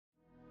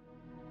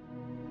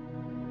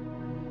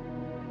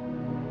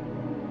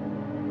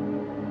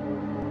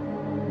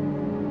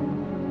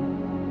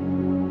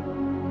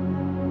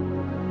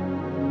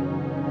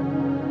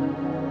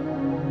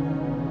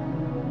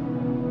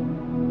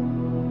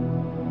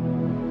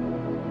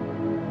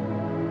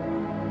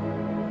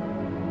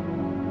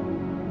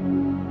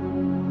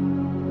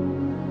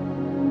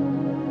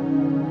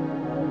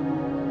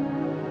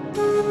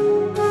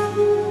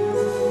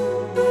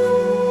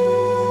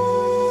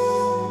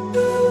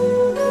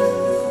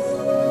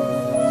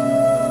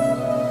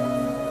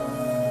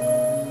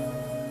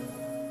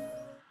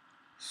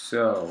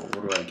So,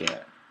 what do I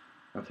get?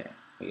 Okay,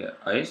 I get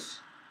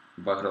ice,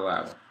 bucket of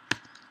lava.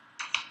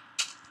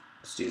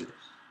 Let's do this.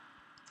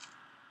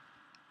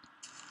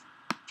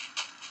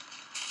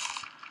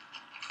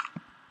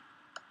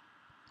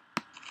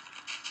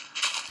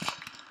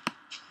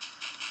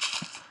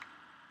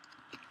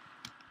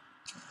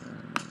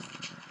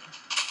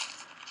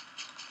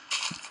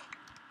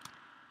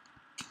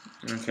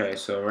 Okay,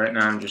 so right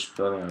now I'm just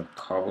building a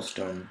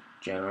cobblestone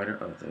generator.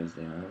 Oh, there's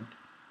the island.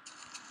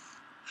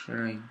 Should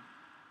I?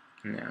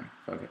 No,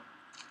 fuck it.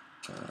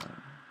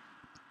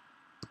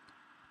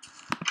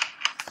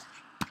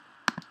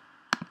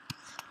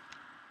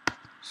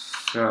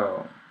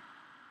 So,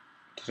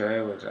 today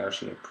was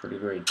actually a pretty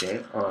great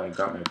day. Oh, I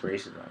got my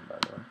braces on, by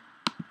the way.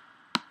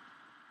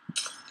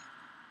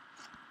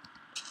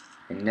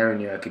 I never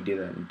knew I could do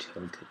that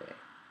until today.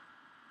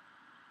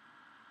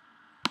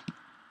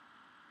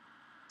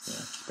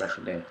 Yeah,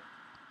 special day.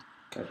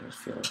 Guys must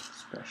feel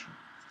special.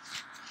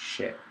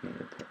 Shit, need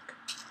to pick.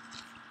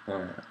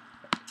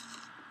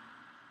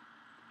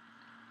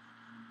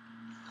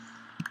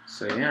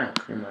 So yeah,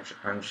 pretty much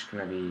I'm just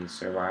gonna be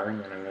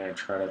surviving, and I'm gonna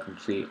try to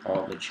complete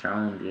all the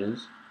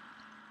challenges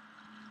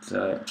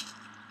that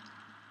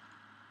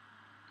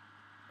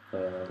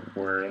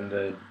were in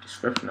the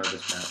description of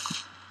this map.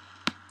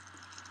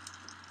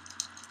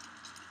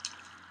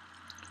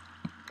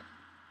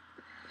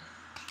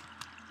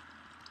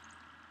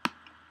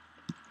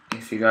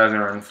 If you guys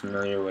are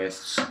unfamiliar with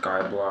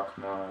Skyblock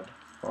mod,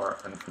 or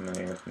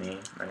unfamiliar with me,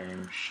 my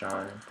name is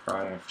Sean.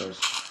 Probably my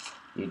first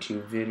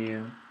YouTube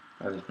video.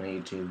 That was my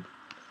YouTube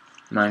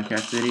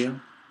Minecraft video.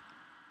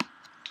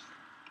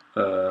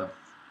 So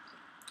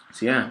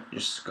yeah,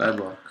 just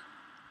Skyblock.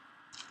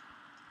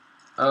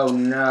 Oh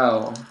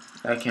no,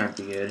 that can't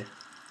be good.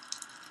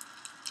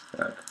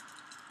 Fuck.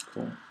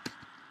 Cool.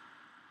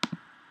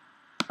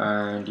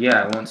 And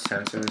yeah, I won't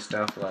censor the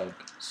stuff like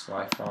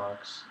Sly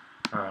Fox.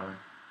 I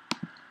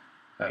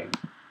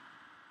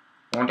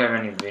won't have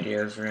any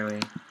videos really.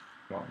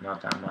 Well,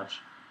 not that much.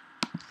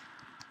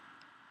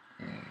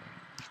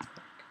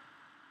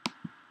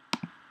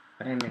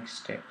 I didn't make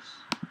sticks.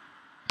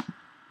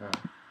 Oh.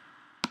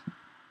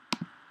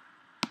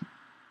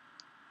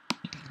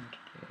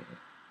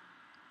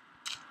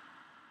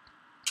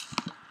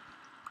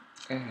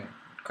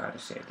 Gotta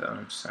save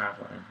them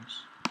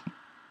saplings.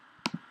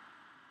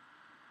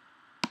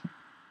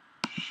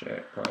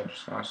 Shit, probably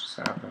just lost a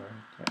sapling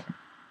right there.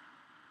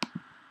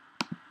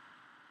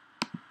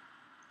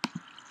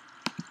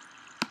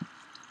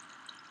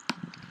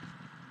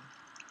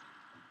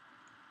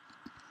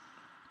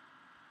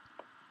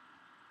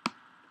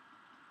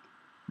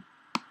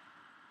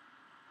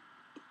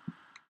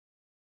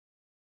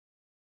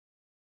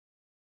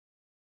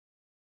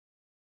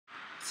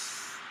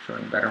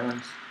 Showing better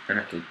ones, and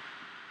I could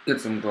get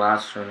some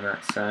glass from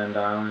that sand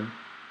island.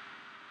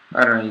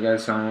 I don't know, you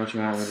guys tell me what you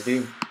want me to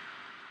do.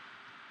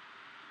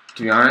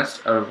 To be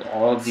honest, out of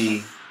all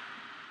the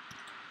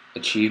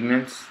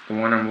achievements, the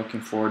one I'm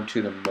looking forward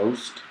to the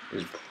most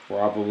is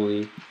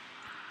probably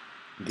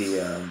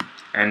the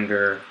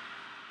Ender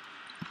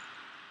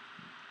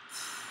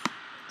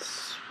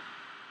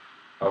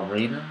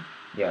Arena?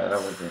 Yeah, that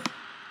was it.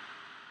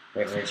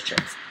 Wait, let's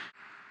check.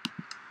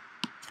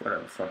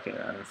 Whatever, fuck it,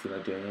 I don't feel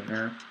like doing it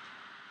now.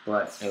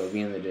 But it will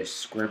be in the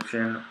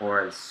description,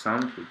 or as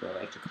some people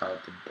like to call it,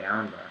 the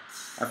down bar.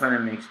 I find it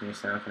makes me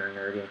sound kind of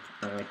nerdy.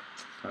 I don't like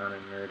sounding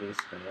nerdy,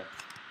 so yeah,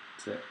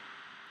 that's it.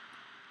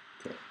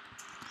 Okay,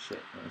 shit,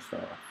 I just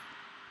fell off.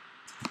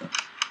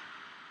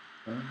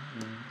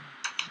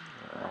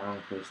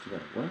 Wrong place to go.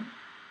 What?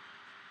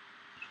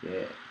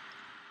 Shit.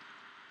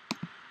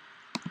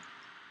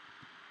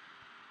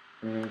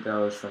 I think that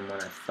was from when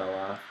I fell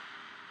off.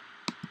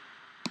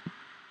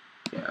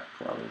 Yeah,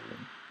 probably.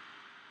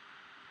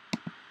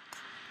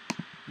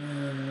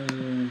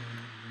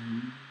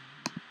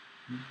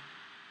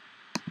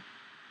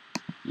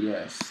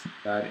 Yes,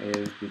 that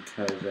is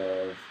because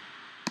of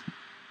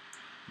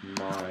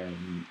my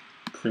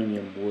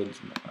premium woods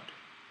mod.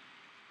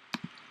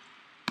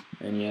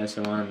 And yes,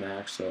 I'm on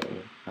max, so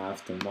I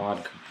have to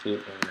mod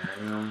completely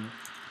manually.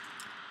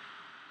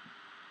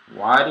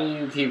 Why do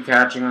you keep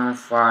catching on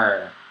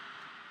fire?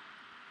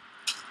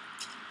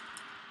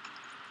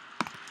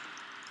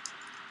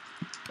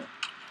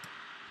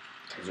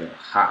 Because you're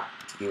hot.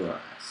 You are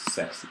a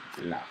sexy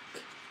block.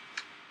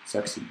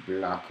 Sexy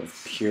block of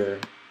pure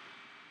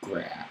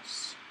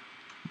grass.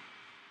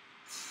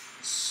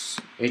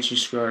 Itchy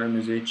scrotum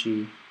is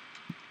itchy.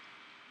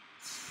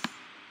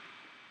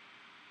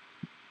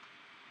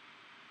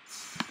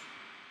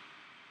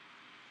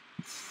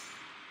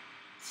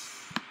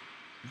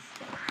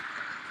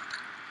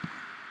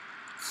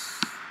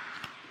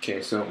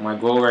 Okay, so my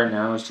goal right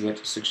now is to get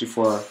to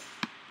 64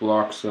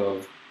 blocks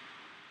of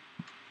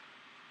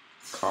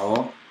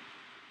cobble.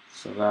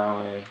 So that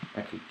way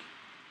I could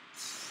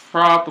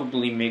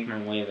probably make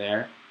my way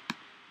there.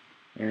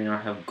 Maybe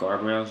not have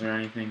guardrails or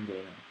anything, but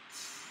you know,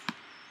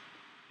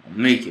 I'll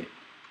make it.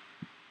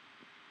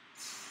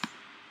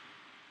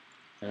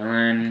 And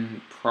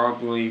then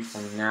probably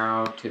from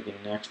now to the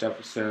next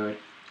episode,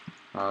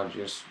 I'll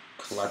just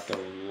collect a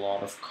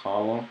lot of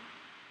cobble.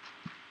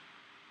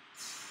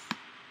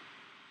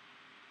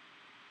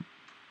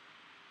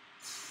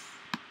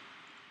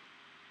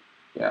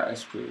 Yeah,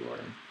 it's pretty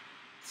rewarding.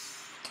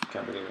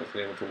 Can't believe I was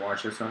able to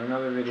watch this on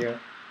another video.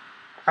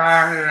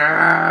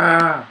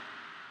 Yeah,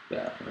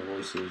 my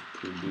voice is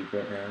pretty deep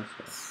right now,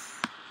 so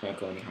can't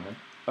go any higher.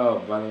 Oh,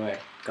 by the way,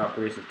 got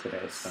braces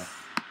today, so I'm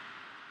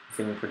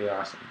feeling pretty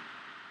awesome.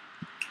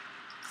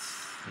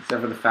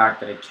 Except for the fact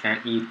that I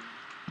can't eat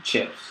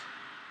chips.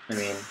 I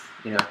mean,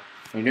 you know,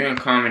 when you're doing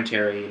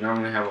commentary, you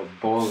normally have a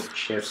bowl of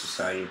chips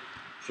beside you.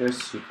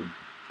 Just you could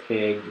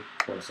pig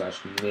 /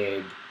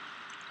 nig.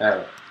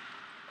 Oh,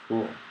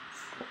 cool.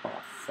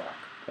 Oh, fuck.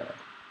 Bed.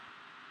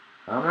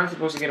 How am I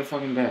supposed to get a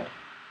fucking bed?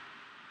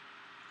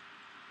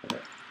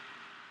 Okay.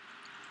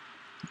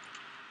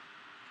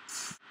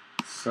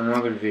 Some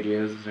other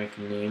videos that I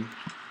can name.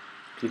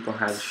 People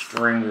had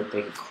string that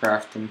they could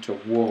craft into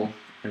wool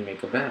and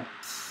make a bed.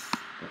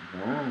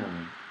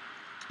 Oh,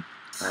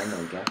 I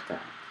know, get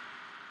that.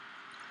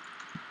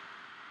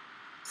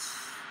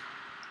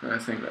 I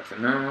think that's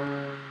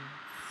enough.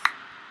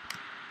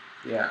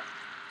 Yeah.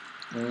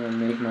 I'm gonna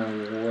make my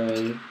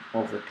way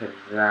over to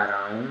that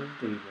island,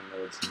 even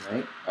though it's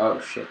night. Oh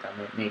shit, that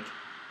might make...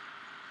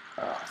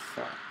 Oh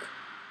fuck.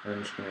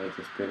 I'm just gonna make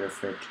this bigger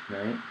for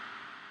tonight.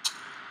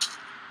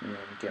 And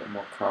get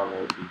more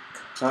cobble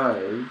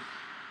because...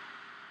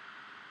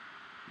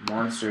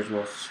 monsters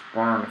will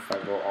spawn if I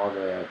go all the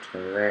way out to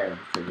there,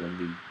 because it'll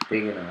be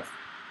big enough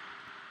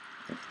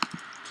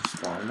to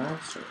spawn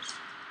monsters.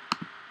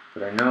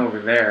 But I know over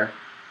there,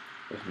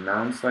 there's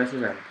melon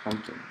slices and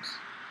pumpkins.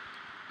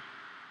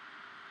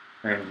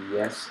 And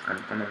yes,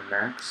 I'm on a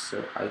max,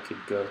 so I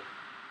could go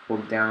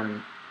hold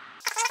down.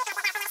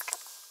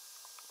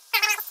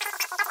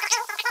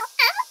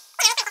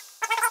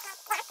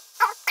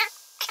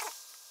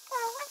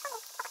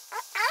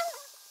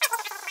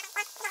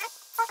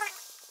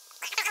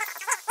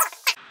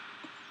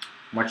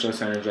 Much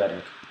less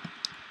energetic.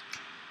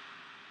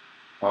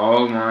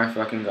 Oh my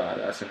fucking god,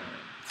 that's annoying.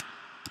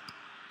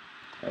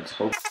 Let's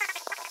hope.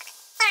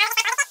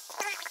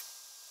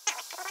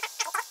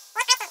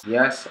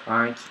 Yes,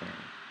 I can.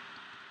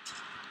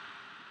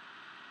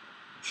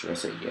 Should I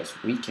say yes,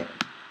 we can?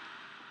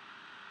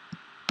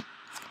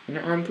 You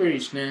know, I'm pretty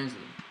snazzy.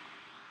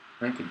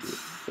 I could do it.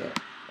 Yeah,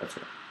 that's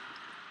right.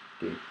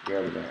 Dude, you're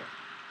over there.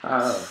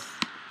 Oh.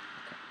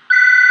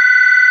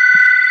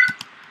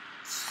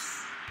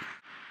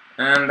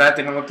 And that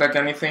didn't look like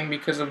anything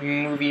because of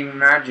movie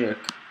magic.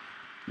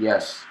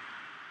 Yes.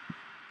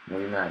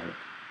 Movie magic.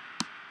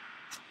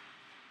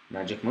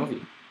 Magic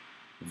movie.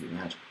 Movie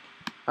magic.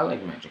 I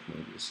like magic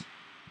movies.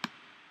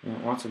 You know,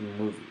 lots of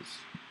movies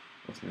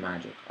with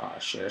magic. Oh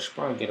shit, I should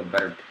probably get a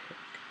better pick.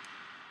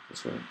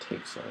 This wouldn't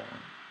take so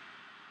long.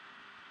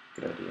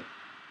 Good idea.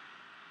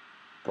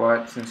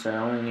 But since I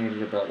only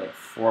needed about like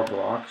 4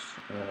 blocks,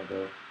 I'm gonna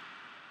go.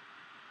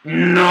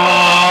 No!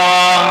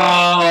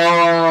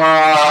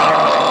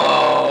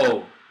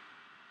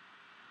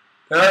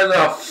 There's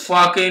a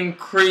fucking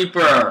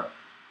creeper!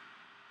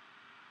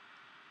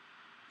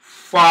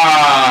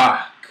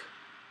 Fuck!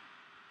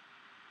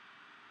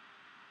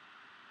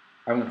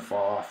 I'm gonna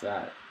fall off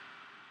that.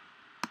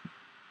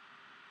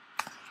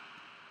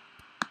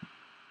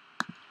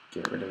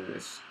 Get rid of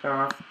this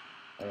stuff.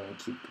 I'm gonna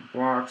keep the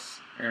blocks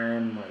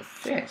and my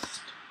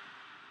fist.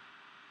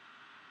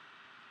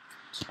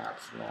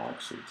 Caps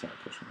lock so you can't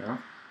push me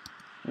off.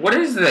 What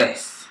is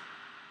this?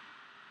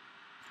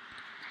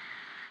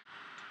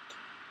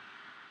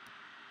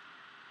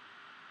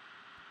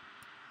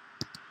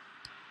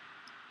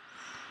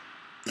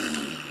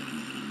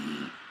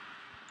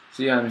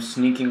 See, I'm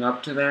sneaking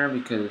up to there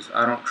because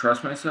I don't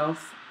trust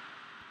myself.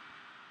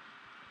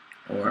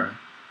 Or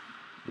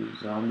these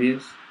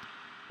zombies.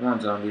 Come on,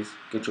 zombies.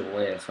 Get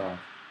your ass off.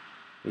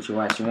 Get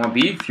your ass. You want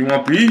beef? You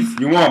want beef?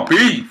 You want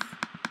beef?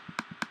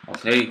 I'll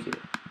take it.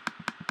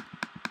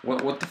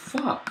 What the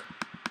fuck?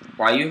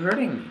 Why are you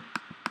hurting me?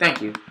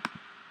 Thank you.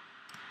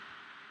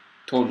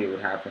 Told you it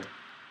would happen.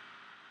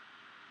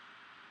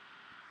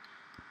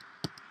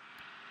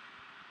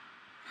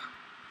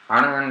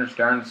 I don't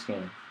understand this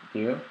game. Do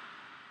you?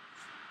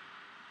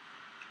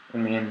 I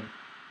mean,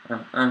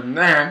 I'm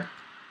there.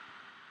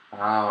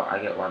 Oh, I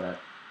get why that.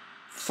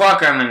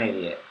 Fuck, I'm an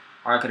idiot.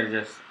 I could have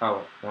just.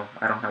 Oh, well,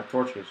 I don't have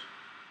torches.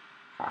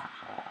 Ha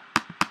ha.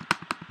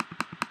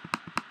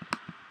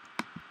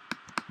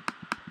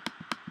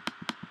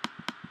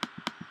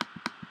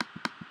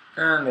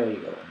 And there you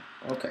go.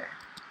 Okay.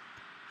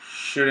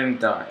 Shouldn't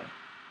die.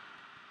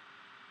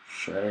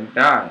 Shouldn't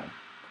die.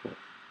 Cool.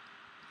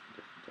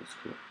 That's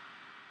cool.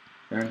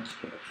 And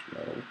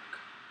slow.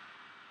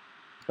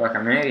 Fuck,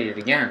 I'm an idiot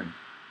again.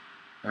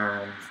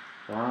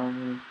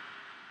 Probably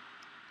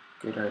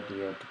good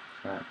idea to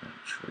plant my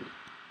tree.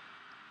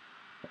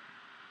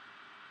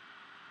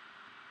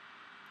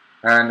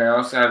 And I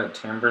also have the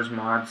timbers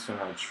mod, so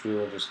my tree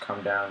will just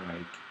come down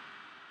like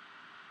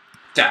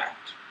that.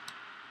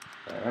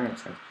 Yeah, that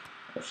makes sense.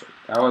 Oh shit,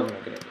 that wasn't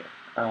a good idea.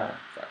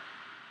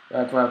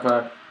 Fuck.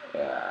 Fuck.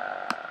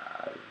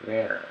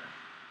 There.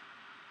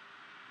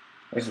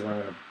 This is where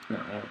I'm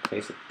gonna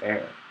place it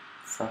there.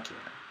 Fuck yeah.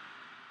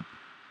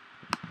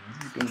 Why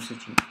am I being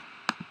such a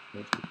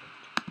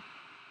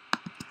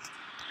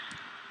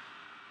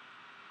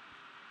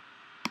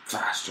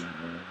faster?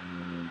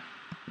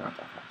 Not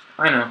that fast.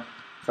 I know.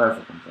 Sorry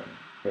for complaining.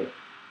 Wait.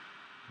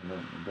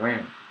 I'm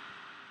doing.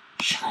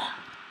 Shut up.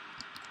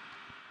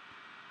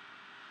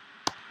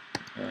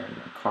 And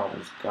my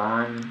cobble's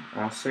gone.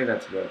 I'll say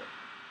that's about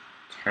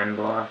 10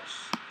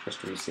 blocks, just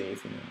to be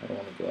safe. You know, I don't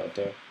want to go out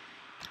there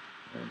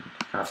and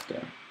have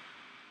to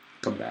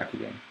come back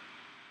again.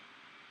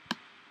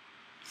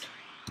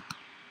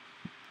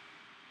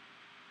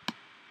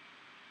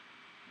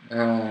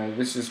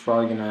 This is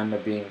probably going to end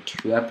up being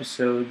 2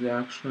 episodes,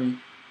 actually.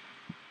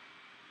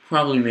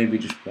 Probably maybe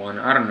just 1.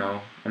 I don't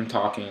know. I'm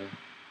talking,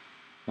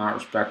 not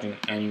respecting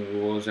any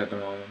rules at the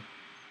moment.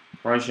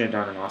 Probably should have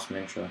done an awesome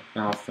intro.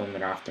 Now I'll film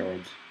it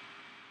afterwards.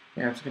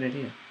 Yeah, that's a good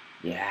idea.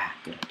 Yeah,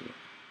 good idea.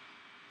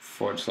 /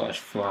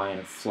 fly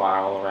and fly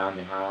all around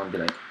the island and be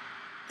like,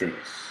 this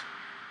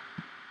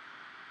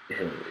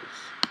is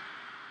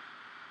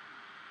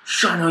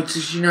Shine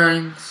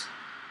 69's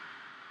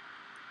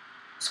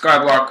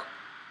Skyblock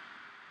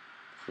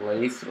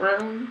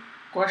playthrough?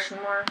 Question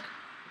mark?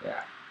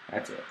 Yeah,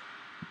 that's it.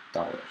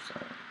 $.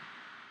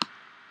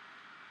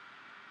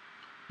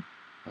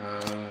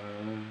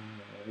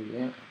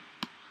 Yeah.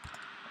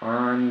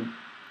 I'm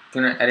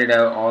gonna edit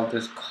out all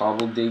this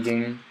cobble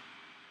digging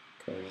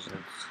because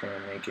it's gonna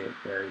make it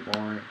very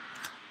boring.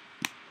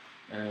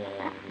 And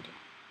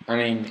I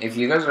mean, if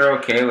you guys are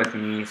okay with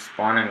me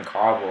spawning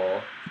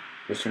cobble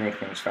just to make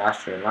things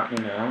faster, let me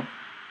know.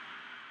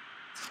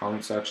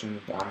 Comment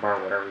section, down bar,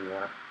 whatever you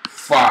want.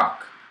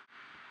 Fuck!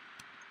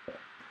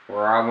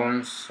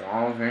 Problem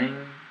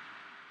solving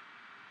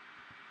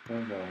for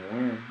the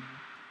win.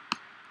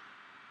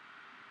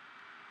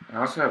 I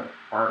also have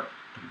art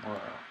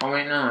tomorrow. Oh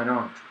wait, no, I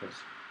don't, because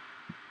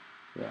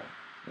yeah,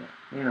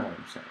 you know what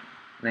I'm saying.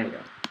 No, you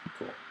don't.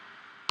 Cool.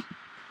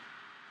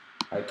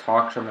 I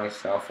talk to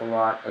myself a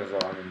lot, as though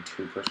I'm in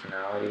 2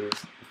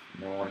 personalities.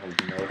 No one has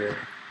noted.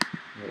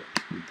 I get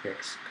 2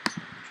 picks because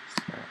I'm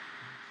just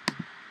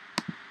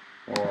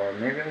that. Or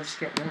maybe I'll just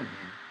get 1. Yeah.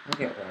 I'll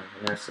get 1.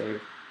 I'm gonna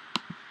save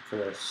for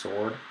the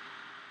sword.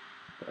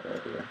 Bad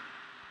idea.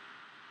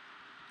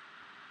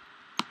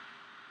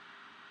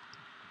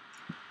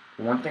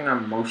 The one thing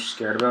I'm most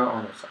scared about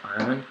on this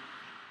island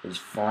is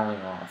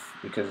falling off,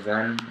 because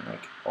then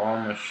like all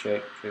my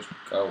shit just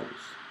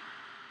goes.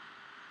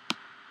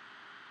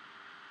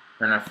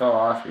 And I fell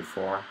off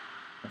before.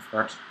 I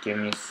forgot to give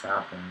me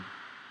sapling.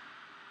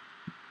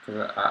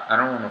 Because I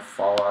don't want to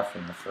fall off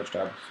in the first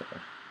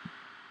episode.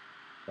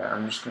 But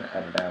I'm just going to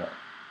edit out.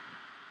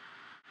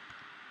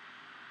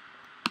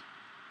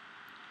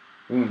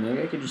 Ooh,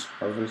 maybe I could just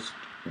harvest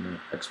an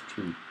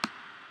XP.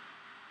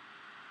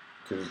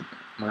 Because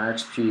my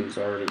XP is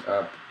already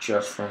up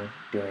just from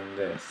doing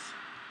this.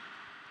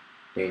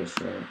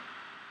 Basically.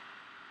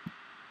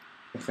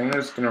 The thing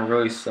that's going to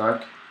really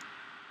suck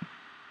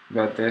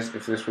about this,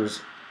 if this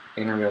was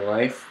in real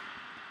life,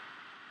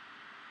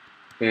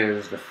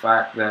 is the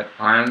fact that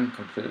I'm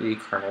completely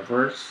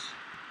carnivorous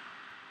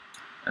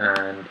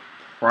and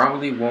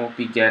probably won't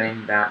be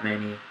getting that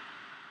many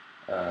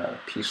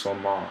peaceful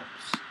mobs,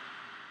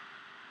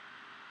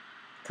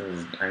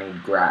 because I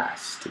need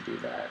grass to do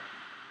that.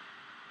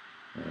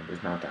 And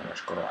there's not that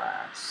much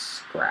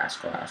grass. Grass.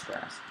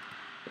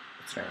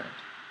 It's not.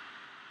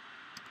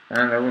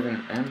 And there was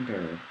an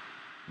ender.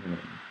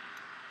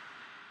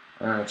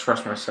 I don't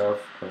trust myself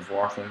of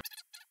walking.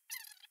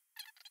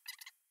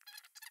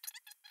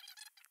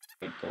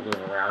 To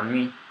live around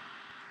me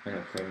and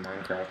to play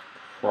Minecraft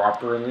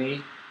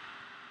properly.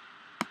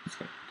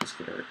 This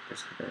could hurt.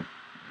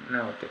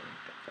 No, it didn't.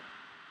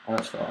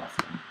 Almost fell off.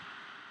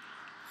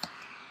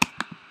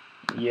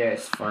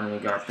 Yes, finally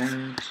got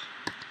that.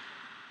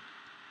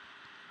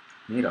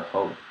 Need a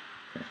hoe.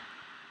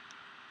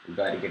 We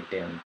gotta get down.